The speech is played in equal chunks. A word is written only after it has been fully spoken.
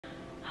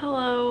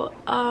Hello,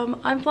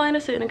 I'm flying to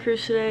Santa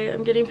Cruz today.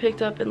 I'm getting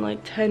picked up in like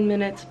 10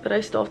 minutes, but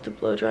I still have to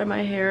blow dry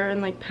my hair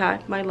and like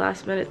pack my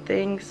last minute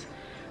things.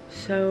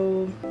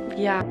 So,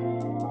 yeah.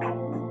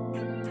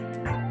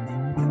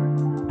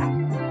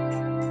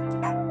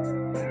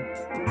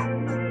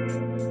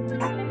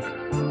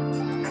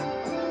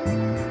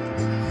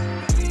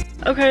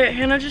 Okay,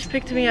 Hannah just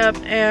picked me up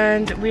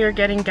and we are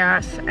getting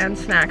gas and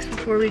snacks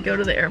before we go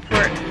to the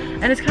airport.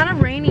 And it's kind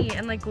of rainy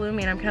and like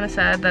gloomy, and I'm kind of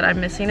sad that I'm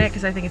missing it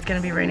because I think it's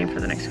gonna be raining for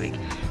the next week.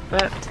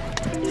 But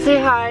say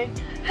hi.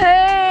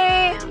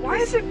 Hey! Why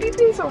is it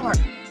beeping so hard?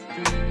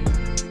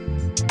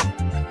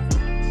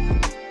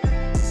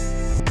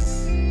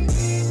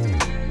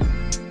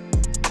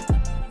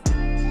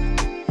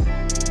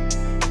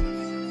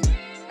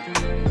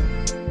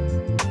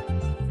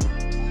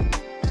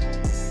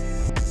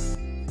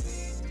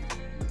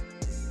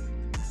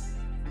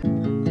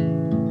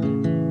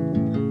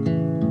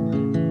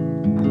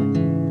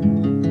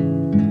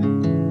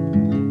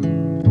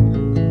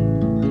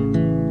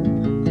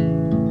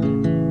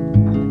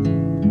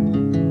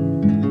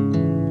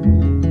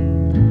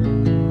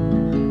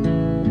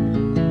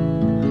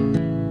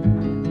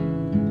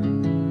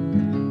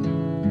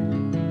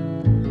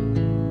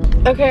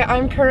 Okay,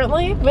 I'm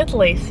currently with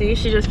Lacey.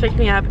 She just picked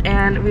me up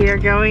and we are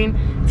going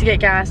to get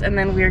gas, and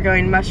then we are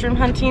going mushroom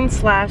hunting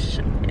slash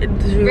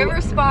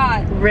River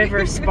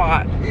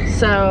spot.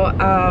 So,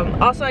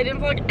 also I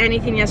didn't vlog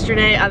anything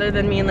yesterday other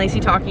than me and Lacey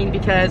talking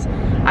because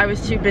I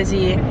was too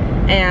busy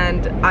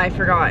and I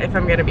forgot, if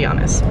I'm gonna be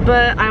honest.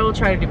 But I will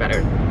try to do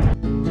better.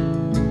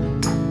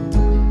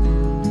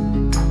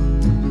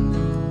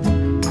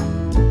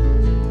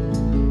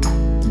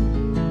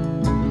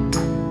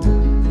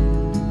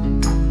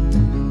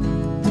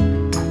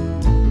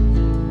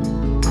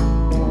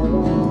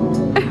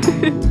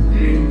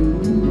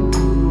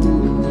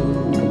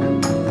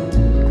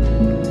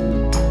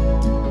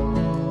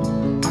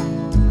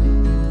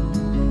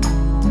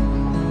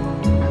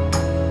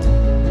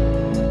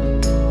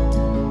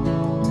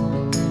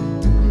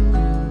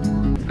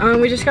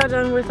 We just got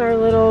done with our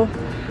little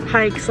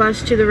hike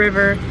slash to the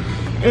river,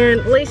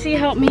 and Lacey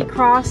helped me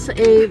cross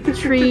a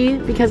tree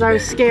because I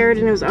was scared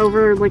and it was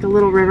over like a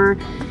little river,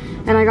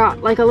 and I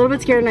got like a little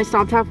bit scared and I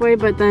stopped halfway,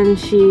 but then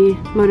she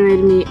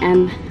motivated me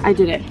and I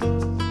did it.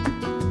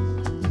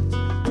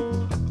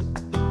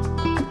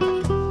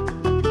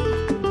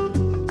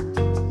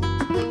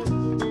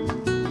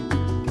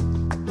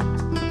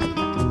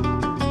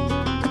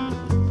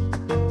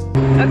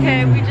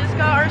 Okay, we just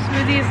got our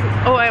smoothies.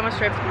 Oh, I almost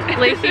tripped.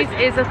 Lacey's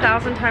is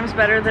 1,000 times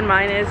better than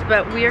mine is,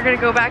 but we are gonna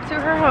go back to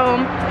her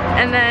home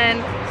and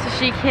then so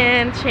she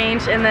can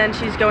change, and then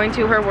she's going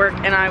to her work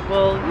and I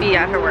will be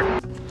at her work.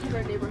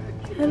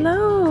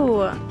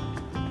 Hello.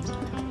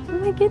 Oh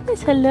my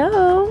goodness,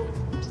 hello.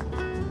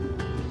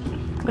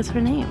 What's her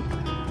name?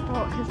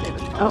 Oh, his name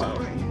is Pablo.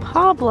 Oh,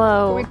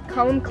 Pablo. We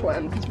call him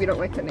Clem because we don't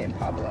like the name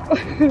Pablo.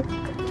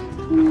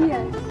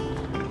 Yes.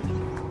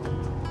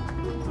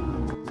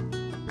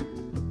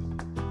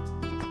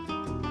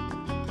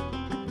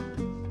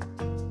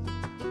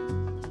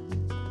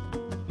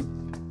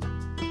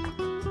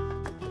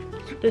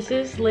 This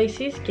is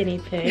Lacey's guinea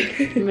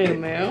pig, Moo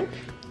Moo.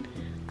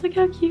 Look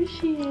how cute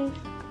she is.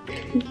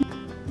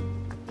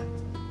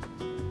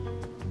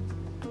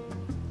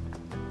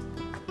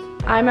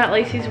 I'm at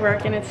Lacey's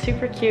work and it's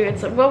super cute.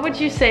 It's like, what would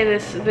you say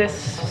this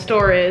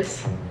store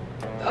is?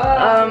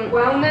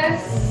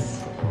 Wellness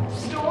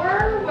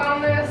store,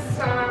 wellness.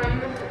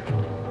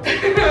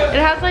 It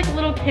has like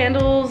little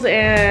candles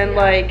and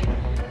like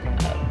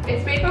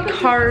it's made focused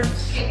cards.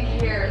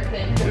 Skincare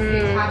thing. It's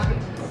the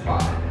attachment to the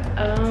spa.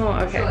 Oh,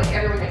 okay. So like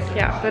everyone gets to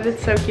yeah, but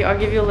it's so cute. I'll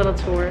give you a little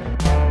tour.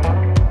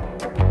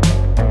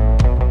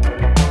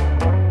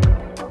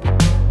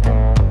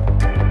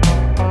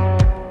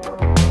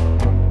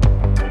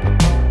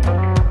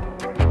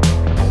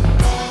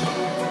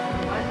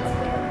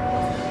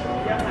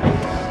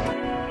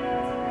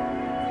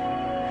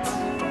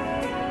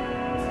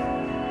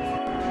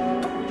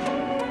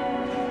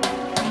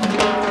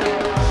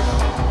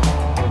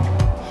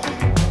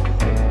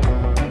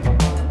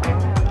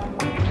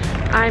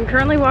 I'm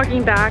currently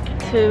walking back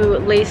to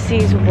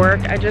Lacey's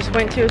work. I just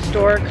went to a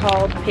store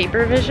called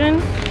Paper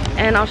Vision,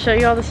 and I'll show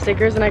you all the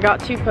stickers. And I got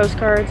 2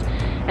 postcards,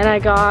 and I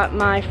got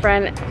my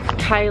friend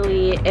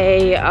Kylie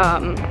a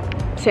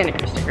Santa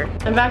Cruz sticker.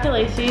 I'm back at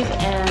Lacey's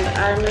and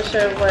I'm gonna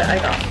show what I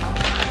got.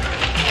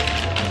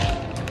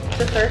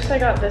 So first I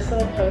got this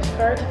little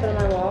postcard to put on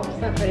my wall.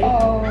 Isn't that pretty?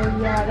 Oh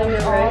yeah,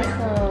 that's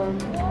awesome.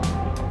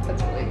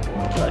 That's really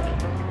cool. Look.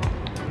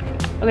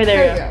 Okay,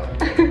 there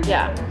you go.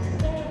 Yeah,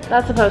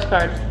 that's the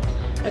postcard.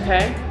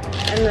 Okay,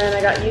 and then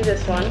I got you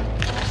this one.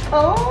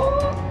 Oh!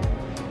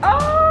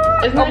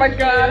 Isn't Oh my cute?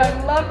 god,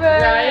 I love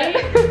it!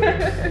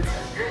 Right?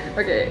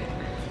 Okay.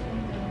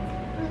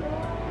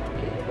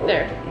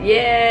 There.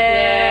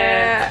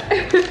 Yeah!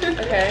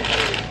 Okay.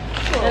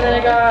 And then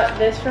I got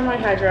this for my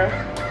hydro.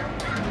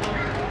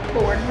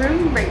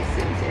 Boardroom racing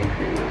Santa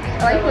Cruz.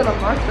 I like little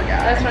monster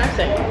guy. That's what I'm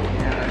saying.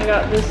 I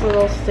got this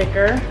little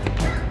sticker.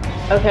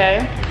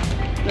 Okay.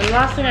 And the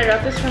last thing I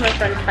got this from my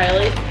friend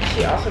Kylie.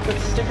 She also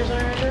puts stickers on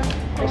her room.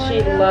 And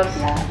she loves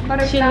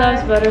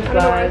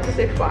butterflies. I to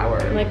say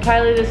flower. I'm like,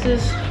 Kylie, this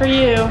is for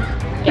you.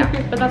 Yeah,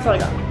 but that's all I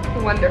got.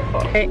 Wonderful.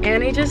 Okay,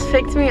 Annie just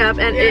picked me up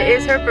and it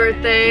is her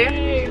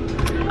birthday.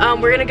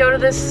 We're gonna go to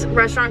this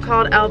restaurant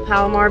called El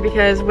Palomar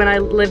because when I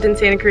lived in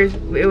Santa Cruz,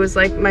 it was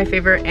like my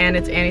favorite and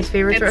it's Annie's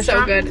favorite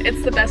restaurant. It's so good.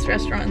 It's the best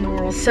restaurant in the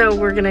world. So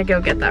we're gonna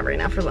go get that right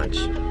now for lunch.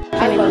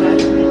 I love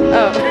it.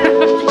 Oh,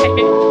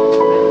 okay.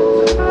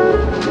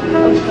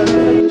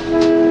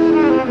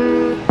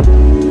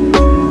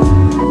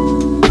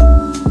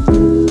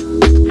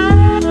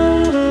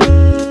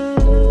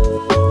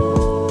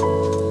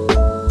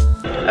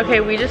 Okay,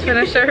 we just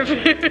finished our food.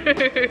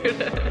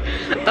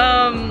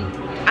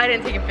 I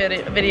didn't take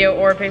a video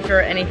or a picture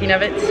or anything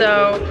of it,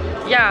 so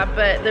yeah,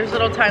 but there's a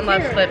little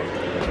time-lapse clip.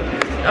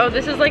 Oh,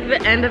 this is like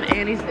the end of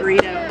Annie's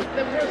burrito.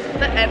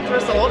 The end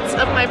results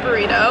of my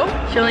burrito.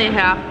 She only ate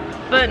half,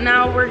 but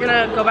now we're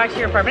gonna go back to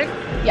your apartment?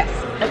 Yes.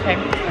 Okay.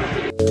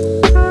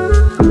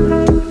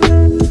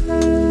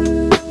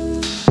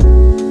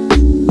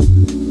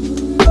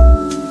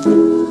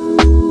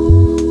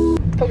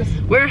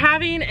 We're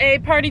having a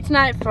party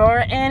tonight for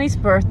Annie's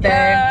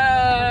birthday.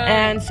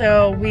 And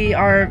so we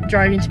are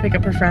driving to pick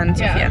up her friend,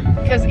 Sophia.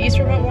 Because East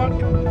Remote Walk,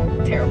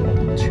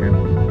 terrible. True.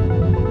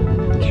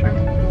 True.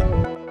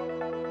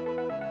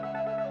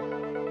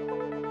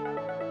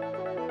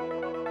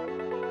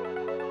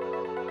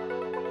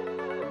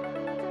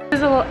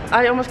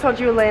 I almost called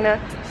you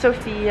Elena,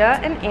 Sophia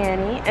and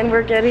Annie, and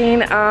we're getting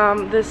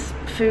this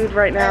food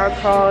right now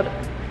called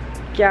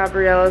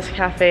Gabriella's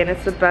Cafe, and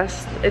it's the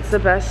best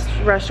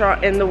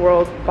restaurant in the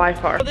world by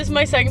far. This is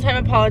my second time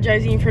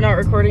apologizing for not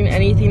recording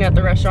anything at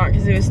the restaurant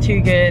because it was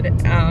too good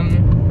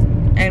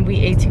and we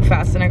ate too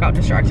fast and I got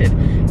distracted.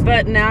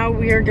 But now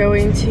we are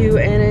going to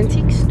an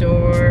antique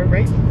store,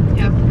 right?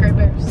 Yeah, Gray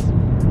Bears.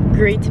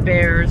 Great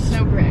Bears.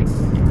 No gray.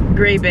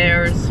 Gray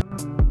Bears.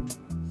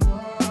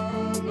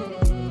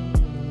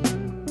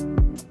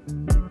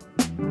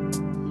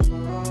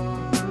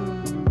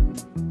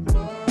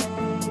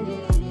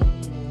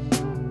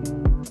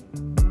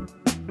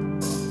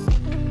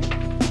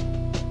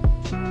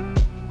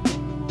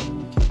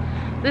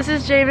 This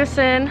is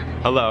Jameson.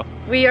 Hello.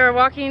 We are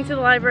walking to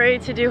the library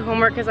to do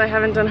homework because I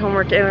haven't done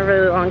homework in a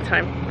really long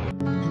time.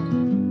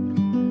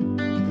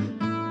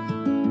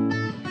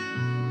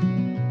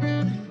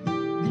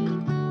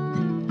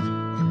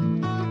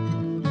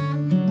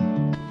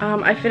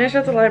 I finished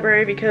at the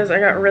library because I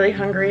got really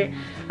hungry.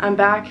 I'm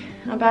back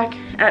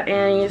at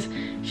Annie's.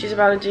 She's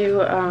about to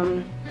do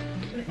an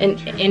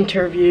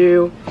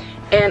interview,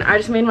 and I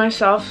just made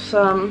myself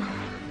some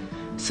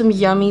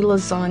yummy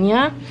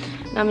lasagna.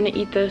 I'm gonna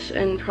eat this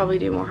and probably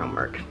do more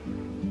homework.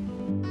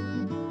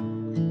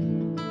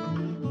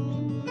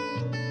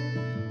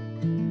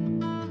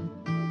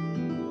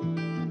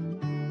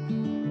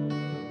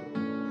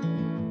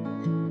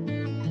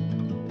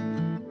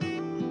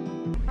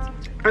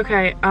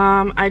 Okay,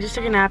 I just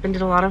took a nap and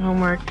did a lot of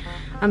homework.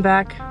 I'm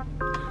back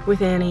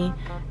with Annie,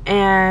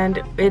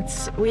 and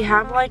we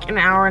have like an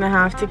hour and a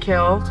half to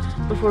kill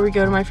before we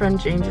go to my friend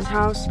James's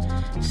house.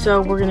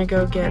 So we're gonna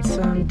go get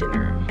some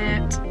dinner.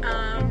 At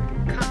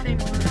Cafe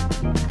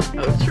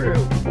More. Oh, true.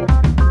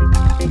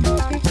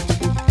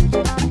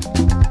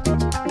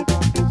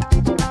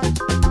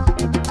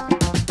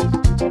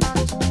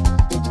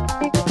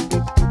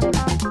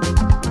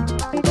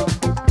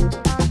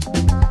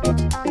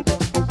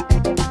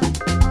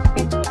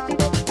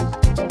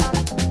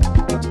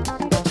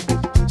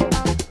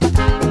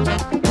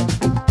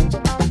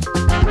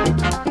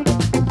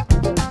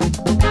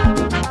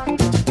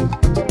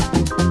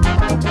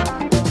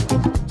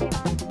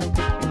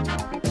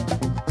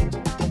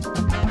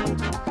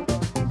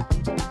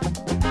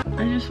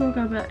 I just woke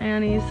up at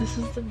Annie's. This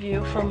is the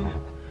view from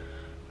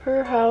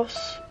her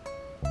house.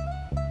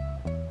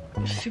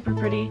 Super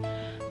pretty.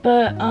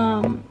 But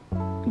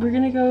we're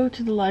gonna go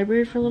to the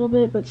library for a little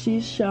bit, but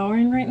she's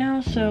showering right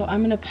now, so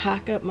I'm gonna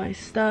pack up my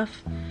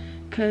stuff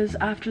because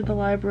after the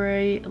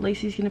library,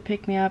 Lacey's gonna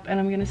pick me up and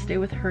I'm gonna stay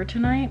with her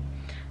tonight.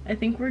 I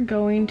think we're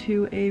going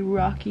to a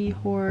Rocky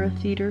Horror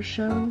Theater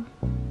show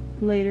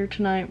later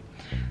tonight,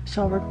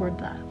 so I'll record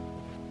that.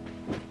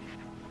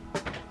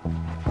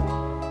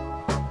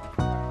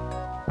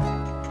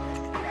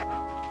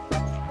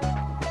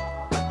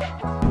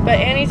 But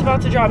Annie's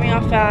about to drop me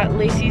off at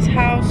Lacey's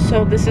house,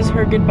 so this is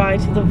her goodbye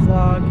to the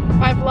vlog.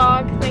 Bye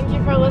vlog. Thank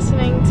you for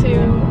listening to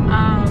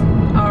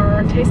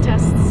our taste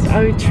tests.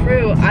 Oh,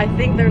 true. I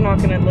think they're not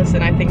gonna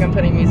listen. I think I'm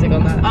putting music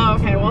on that. Oh,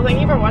 okay. Well,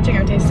 thank you for watching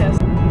our taste test.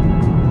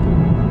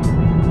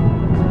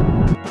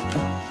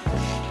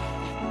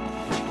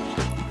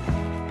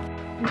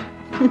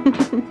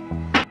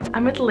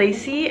 I'm with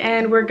Lacey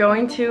and we're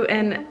going to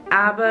an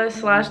Abba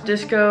 /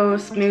 disco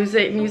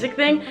music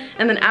thing,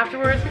 and then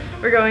afterwards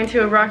we're going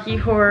to a Rocky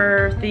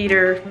Horror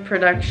Theater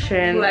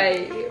production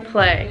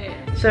play.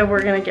 So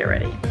we're gonna get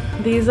ready.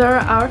 These are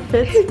our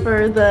fits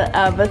for the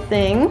Abba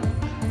thing.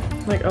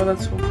 Like, oh,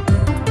 that's cool.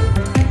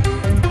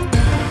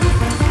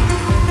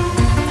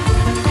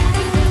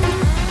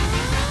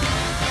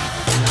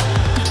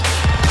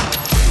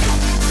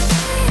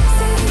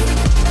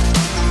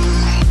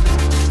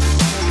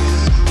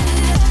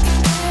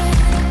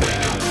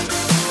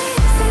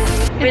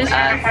 It's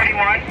us.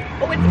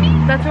 Oh, it's me.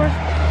 That's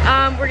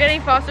yours. We're getting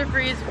Foster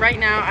Freeze right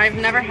now. I've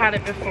never had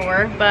it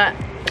before, but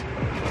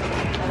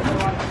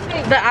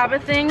the Abba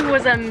thing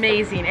was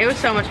amazing. It was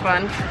so much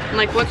fun.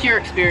 Like, what's your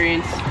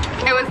experience?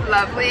 It was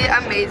lovely,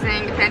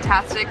 amazing,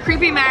 fantastic.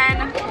 Creepy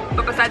man,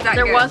 but besides that,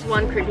 there good. was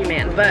one creepy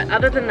man, but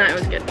other than that, it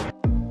was good.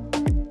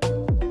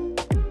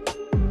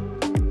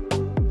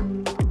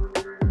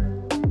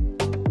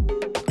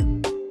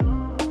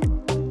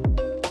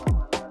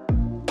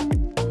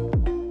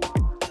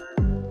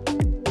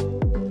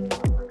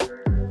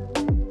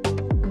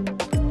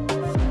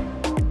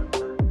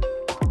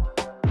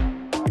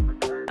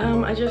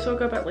 I just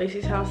woke up at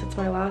Lacey's house. It's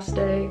my last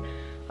day.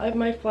 I have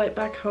my flight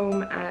back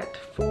home at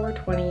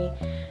 4:20,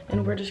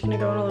 and we're just gonna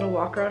go on a little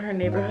walk around her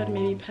neighborhood,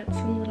 maybe pet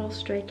some little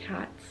stray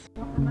cats. I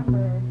don't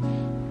remember.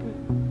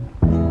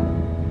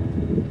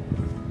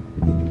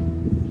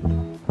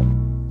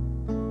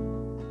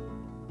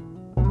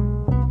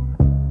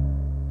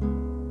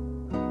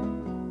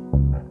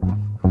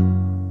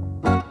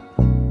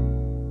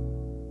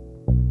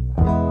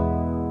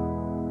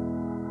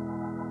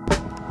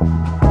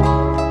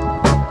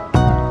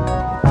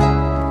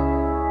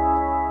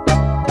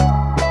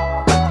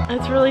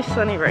 It's really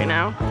sunny right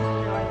now.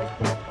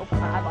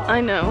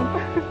 I know.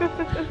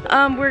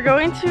 We're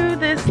going to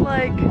this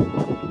like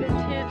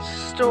vintage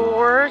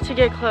store to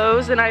get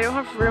clothes, and I don't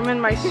have room in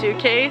my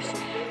suitcase,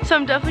 so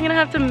I'm definitely gonna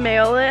have to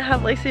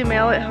have Lacey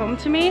mail it home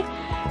to me.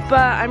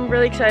 But I'm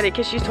really excited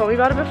because she's told me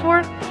about it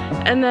before.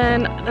 And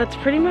then that's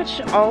pretty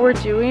much all we're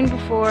doing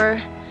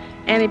before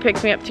Annie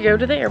picks me up to go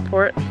to the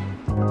airport.